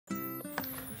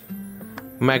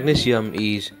Magnesium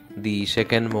is the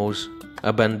second most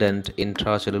abundant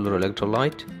intracellular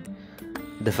electrolyte,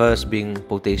 the first being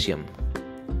potassium.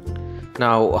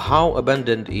 Now, how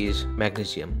abundant is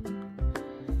magnesium?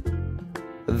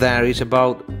 There is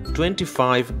about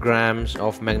 25 grams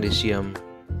of magnesium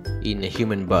in a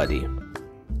human body,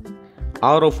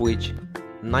 out of which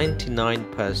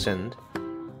 99%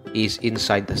 is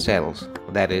inside the cells,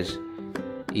 that is,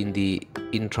 in the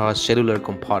intracellular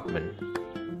compartment,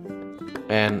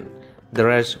 and the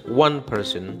rest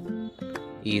 1%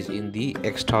 is in the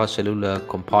extracellular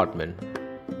compartment.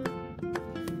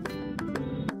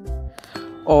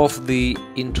 Of the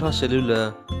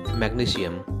intracellular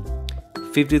magnesium,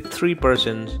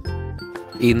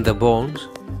 53% in the bones,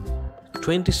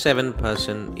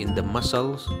 27% in the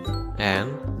muscles,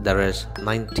 and the rest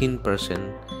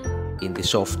 19% in the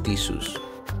soft tissues.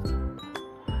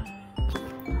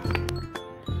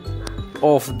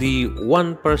 Of the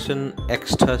 1%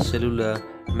 extracellular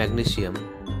magnesium,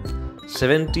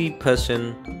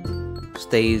 70%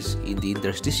 stays in the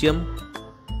interstitium,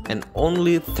 and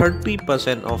only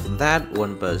 30% of that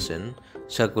 1%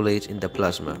 circulates in the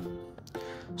plasma.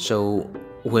 So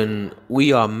when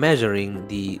we are measuring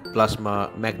the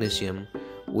plasma magnesium,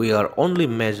 we are only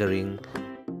measuring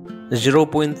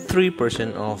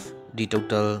 0.3% of the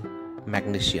total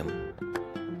magnesium,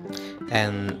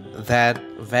 and that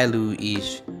value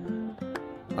is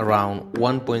around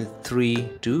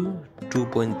 1.3 to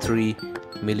 2.3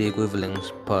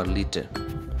 milliequivalents per liter.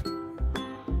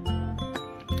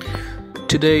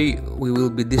 Today we will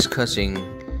be discussing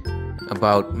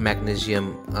about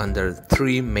magnesium under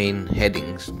three main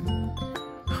headings: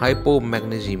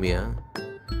 hypomagnesemia,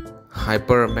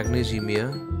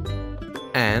 hypermagnesemia,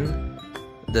 and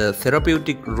the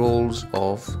therapeutic roles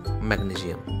of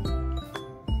magnesium.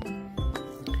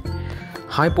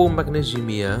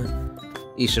 Hypomagnesemia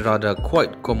is rather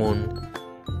quite common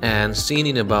and seen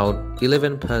in about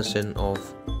 11% of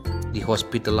the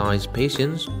hospitalized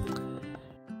patients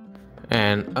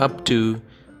and up to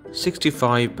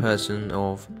 65%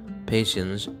 of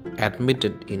patients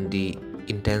admitted in the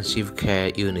intensive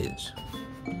care units.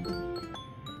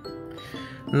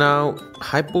 Now,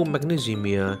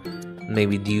 hypomagnesemia may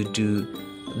be due to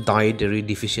dietary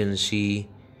deficiency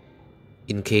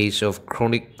in case of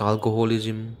chronic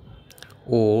alcoholism,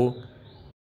 or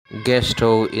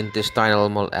gastrointestinal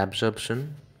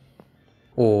malabsorption,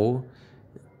 or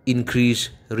increased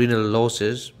renal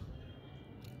losses,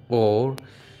 or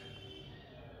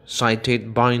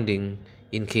citrate binding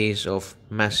in case of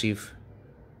massive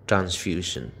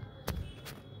transfusion.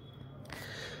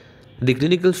 The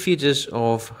clinical features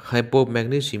of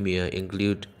hypomagnesemia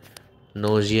include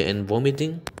nausea and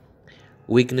vomiting,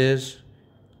 weakness,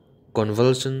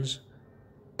 convulsions,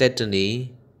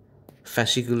 tetany,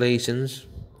 fasciculations,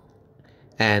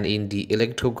 and in the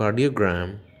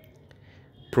electrocardiogram,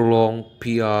 prolonged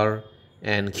PR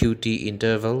and QT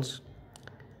intervals,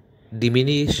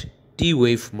 diminished T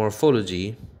wave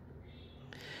morphology,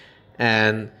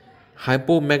 and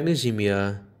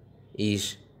hypomagnesemia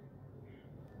is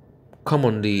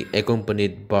commonly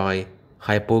accompanied by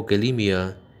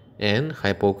hypokalemia and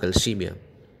hypocalcemia.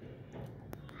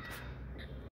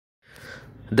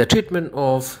 The treatment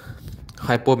of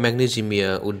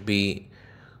hypomagnesemia would be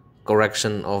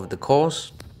correction of the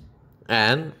cause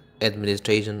and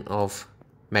administration of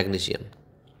magnesium.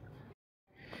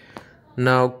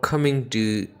 Now coming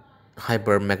to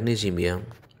hypermagnesemia.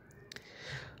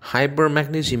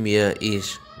 Hypermagnesemia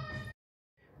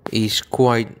is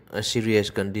quite a serious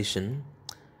condition,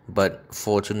 but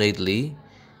fortunately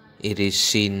it is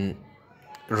seen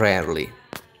rarely.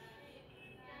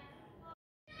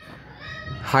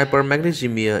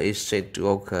 Hypermagnesemia is said to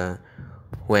occur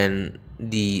when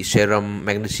the serum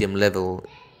magnesium level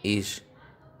is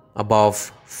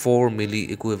above 4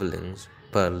 milliequivalents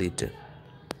per liter.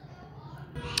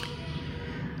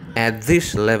 At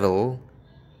this level,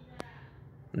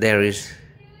 there is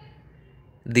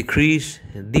decreased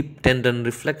deep tendon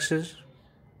reflexes,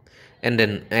 and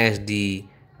then as the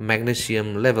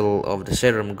magnesium level of the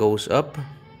serum goes up,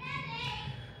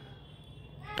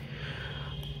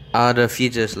 other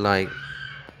features like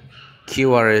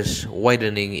QRS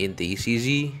widening in the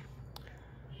ECG,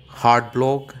 heart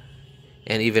block,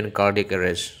 and even cardiac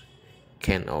arrest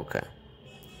can occur.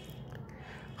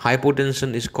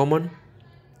 Hypotension is common,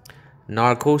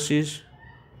 narcosis,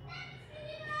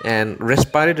 and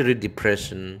respiratory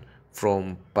depression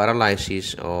from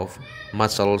paralysis of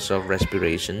muscles of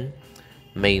respiration,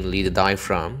 mainly the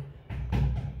diaphragm.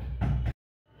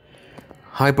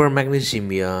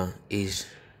 Hypermagnesemia is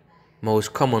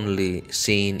most commonly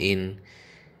seen in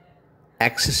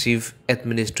excessive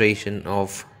administration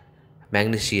of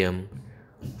magnesium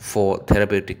for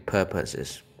therapeutic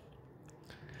purposes.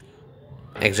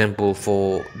 Example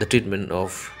for the treatment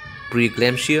of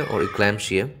preeclampsia or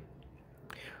eclampsia,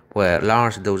 where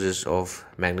large doses of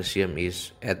magnesium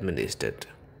is administered.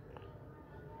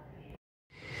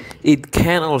 It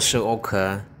can also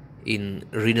occur in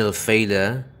renal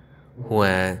failure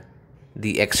where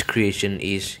the excretion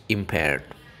is impaired.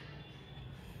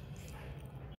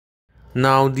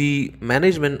 Now, the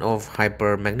management of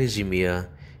hypermagnesemia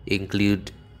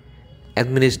include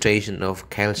administration of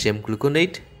calcium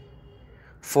gluconate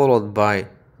followed by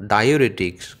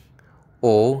diuretics,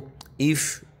 or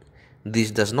if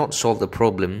this does not solve the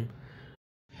problem,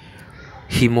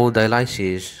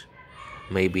 hemodialysis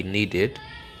may be needed,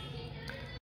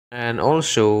 and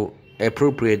also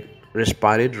appropriate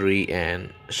respiratory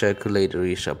and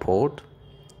circulatory support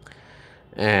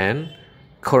and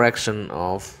correction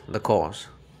of the cause.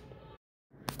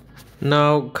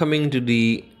 Now, coming to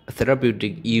the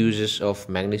therapeutic uses of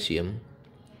magnesium,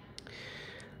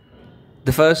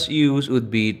 the first use would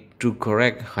be to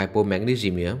correct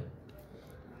hypomagnesemia,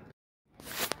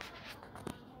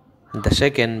 the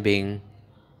second being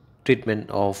treatment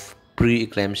of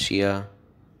preeclampsia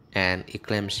and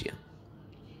eclampsia.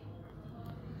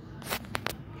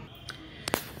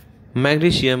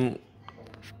 Magnesium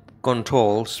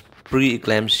controls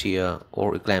preeclampsia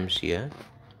or eclampsia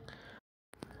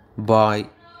by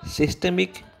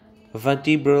systemic,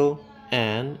 vertebral,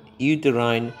 and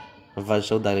uterine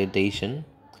vasodilatation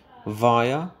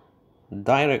via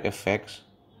direct effects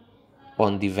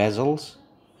on the vessels,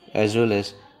 as well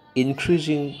as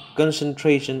increasing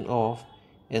concentration of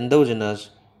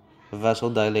endogenous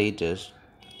vasodilators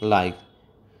like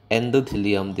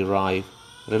endothelium-derived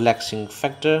relaxing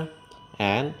factor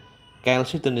and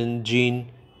calcitonin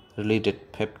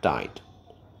gene-related peptide,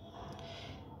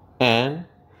 and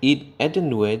it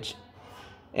attenuates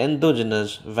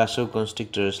endogenous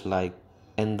vasoconstrictors like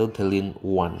endothelin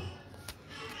 1.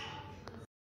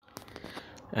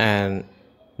 And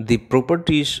the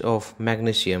properties of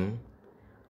magnesium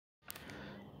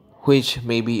which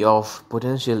may be of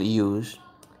potential use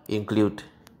include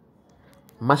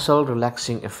muscle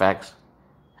relaxing effects,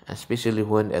 especially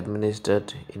when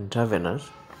administered intravenous.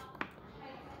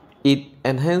 It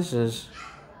enhances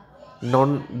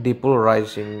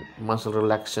non-depolarizing muscle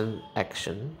relaxation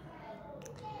action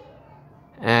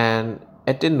and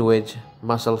attenuates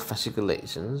muscle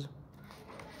fasciculations.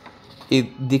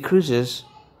 It decreases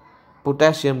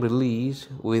potassium release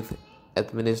with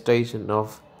administration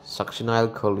of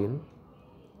succinylcholine.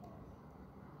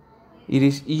 It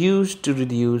is used to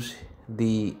reduce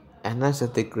the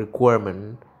anesthetic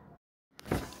requirement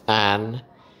and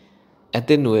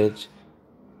attenuates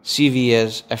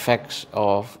CVS effects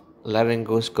of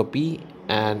laryngoscopy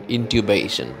and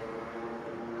intubation.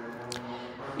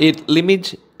 It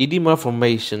limits edema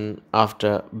formation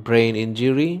after brain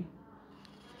injury.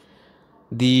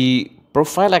 The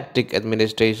prophylactic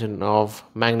administration of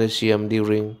magnesium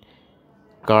during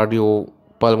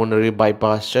cardiopulmonary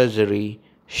bypass surgery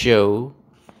show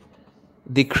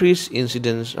decreased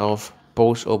incidence of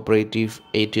post-operative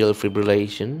atrial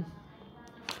fibrillation.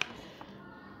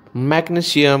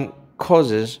 Magnesium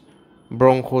causes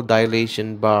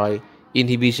bronchodilation by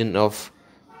inhibition of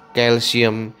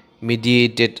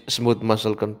calcium-mediated smooth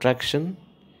muscle contraction,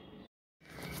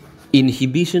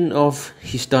 inhibition of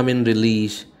histamine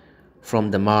release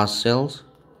from the mast cells,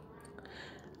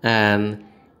 and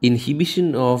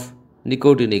inhibition of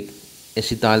nicotinic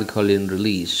acetylcholine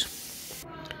release.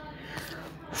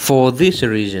 For this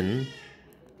reason,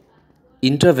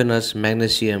 intravenous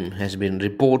magnesium has been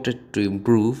reported to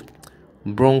improve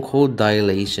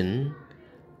bronchodilation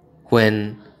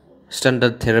when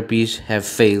standard therapies have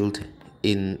failed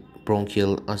in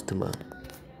bronchial asthma.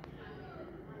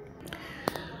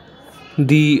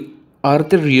 The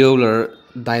arteriolar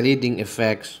dilating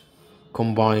effects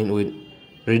combined with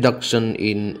reduction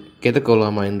in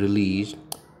catecholamine release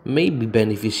may be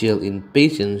beneficial in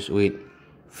patients with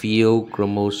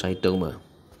pheochromocytoma.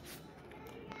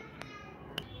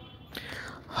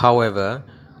 However,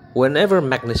 whenever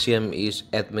magnesium is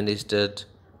administered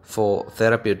for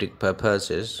therapeutic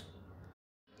purposes,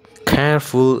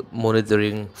 careful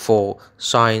monitoring for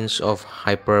signs of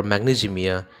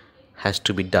hypermagnesemia has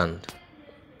to be done,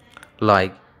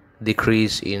 like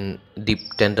decrease in deep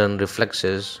tendon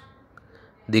reflexes,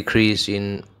 decrease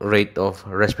in rate of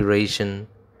respiration,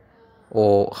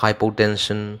 or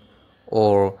hypotension,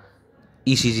 or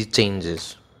ECG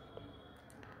changes,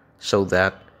 so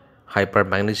that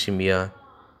hypermagnesemia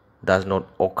does not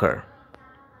occur.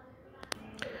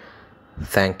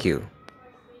 Thank you.